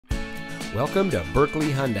Welcome to Buerkle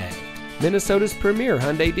Hyundai, Minnesota's premier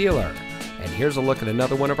Hyundai dealer. And here's a look at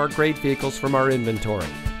another one of our great vehicles from our inventory,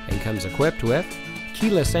 and comes equipped with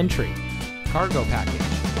keyless entry, cargo package,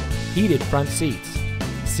 heated front seats,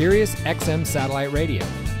 Sirius XM satellite radio,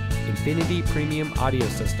 Infinity premium audio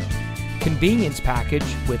system, convenience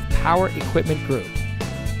package with power equipment group,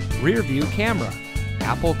 rear view camera,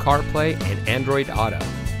 Apple CarPlay and Android Auto,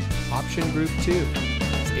 option group 2,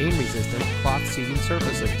 stain resistant cloth seating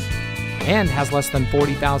surfaces, and has less than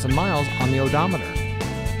 40,000 miles on the odometer.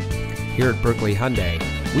 Here at Buerkle Hyundai,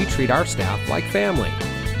 we treat our staff like family,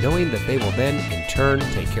 knowing that they will then in turn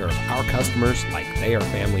take care of our customers like they are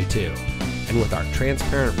family too. And with our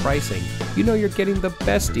transparent pricing, you know you're getting the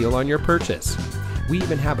best deal on your purchase. We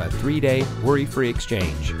even have a 3-day worry-free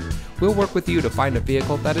exchange. We'll work with you to find a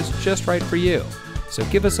vehicle that is just right for you. So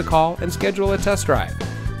give us a call and schedule a test drive.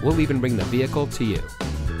 We'll even bring the vehicle to you.